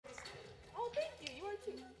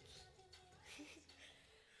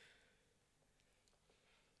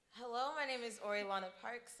Orielana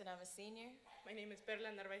Parks, and I'm a senior. My name is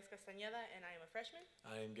Perla Narvaez Castañeda, and I am a freshman.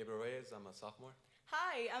 I am Gabriel Reyes. I'm a sophomore.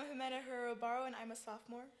 Hi, I'm Jimena Herrero-Barro, and I'm a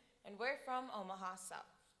sophomore. And we're from Omaha, South.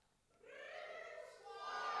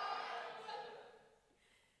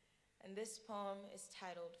 And this poem is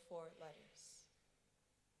titled 4 Letters.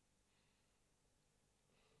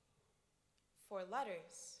 4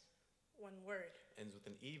 letters. 1 word. Ends with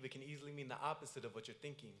an E, but can easily mean the opposite of what you're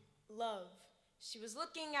thinking. Love. She was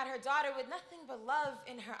looking at her daughter with nothing but love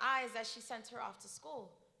in her eyes as she sent her off to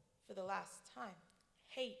school for the last time.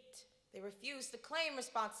 Hate. They refuse to claim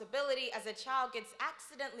responsibility as a child gets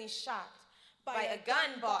accidentally shot by a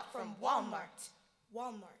gun bought from Walmart.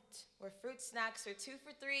 Walmart. Where fruit snacks are 2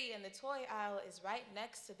 for $3 and the toy aisle is right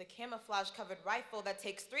next to the camouflage-covered rifle that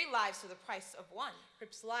takes 3 lives for the price of 1.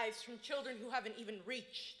 Rips lives from children who haven't even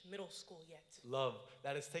reached middle school yet. Love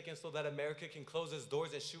that is taken so that America can close its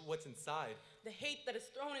doors and shoot what's inside. The hate that is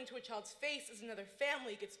thrown into a child's face as another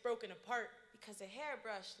family gets broken apart. Because a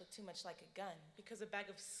hairbrush looked too much like a gun. Because a bag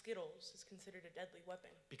of Skittles is considered a deadly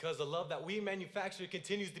weapon. Because the love that we manufacture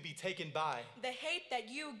continues to be taken by. The hate that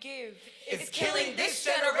you give is killing this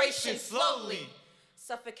generation slowly.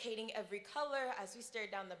 Suffocating every color as we stare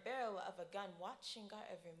down the barrel of a gun, watching our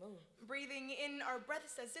every move. Breathing in our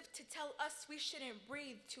breaths as if to tell us we shouldn't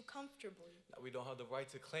breathe too comfortably. That we don't have the right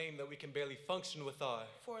to claim that we can barely function with our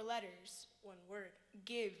 4 letters. 1 word.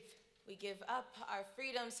 Give. We give up our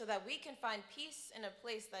freedom so that we can find peace in a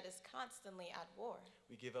place that is constantly at war.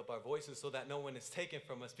 We give up our voices so that no one is taken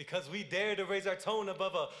from us because we dare to raise our tone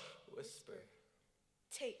above a whisper.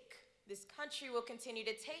 Take. This country will continue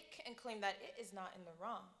to take and claim that it is not in the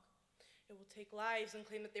wrong. It will take lives and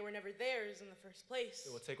claim that they were never theirs in the first place.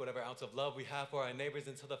 It will take whatever ounce of love we have for our neighbors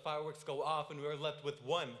until the fireworks go off and we're left with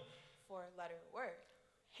 1 4-letter word.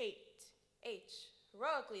 Hate. H.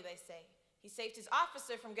 Heroically, they say. He saved his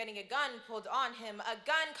officer from getting a gun pulled on him, a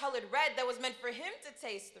gun colored red that was meant for him to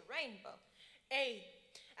taste the rainbow. A.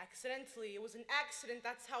 Accidentally. It was an accident.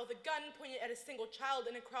 That's how the gun pointed at a single child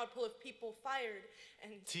in a crowd full of people fired.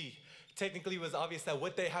 And T. Technically, it was obvious that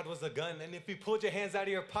what they had was a gun, and if you pulled your hands out of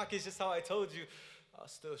your pockets, just how I told you, I'll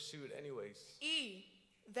still shoot anyways. E.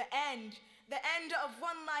 The end. The end of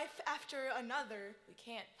one life after another. We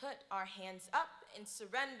can't put our hands up in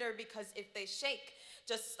surrender because if they shake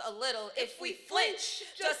just a little, if we flinch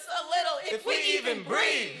just a little, if we even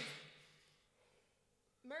breathe.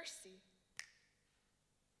 Mercy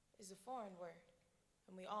is a foreign word,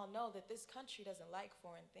 and we all know that this country doesn't like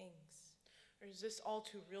foreign things. Or is this all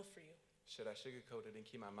too real for you? Should I sugarcoat it and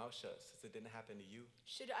keep my mouth shut since it didn't happen to you?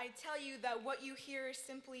 Should I tell you that what you hear is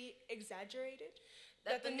simply exaggerated?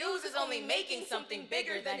 That the news is only making something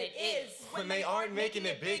bigger than it is. When they aren't making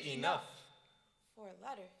it big enough. 4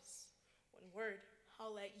 letters. 1 word.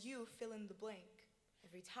 I'll let you fill in the blank.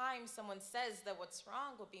 Every time someone says that what's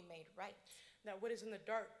wrong will be made right. That what is in the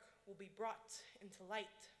dark will be brought into light.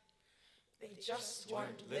 They just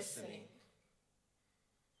weren't listening.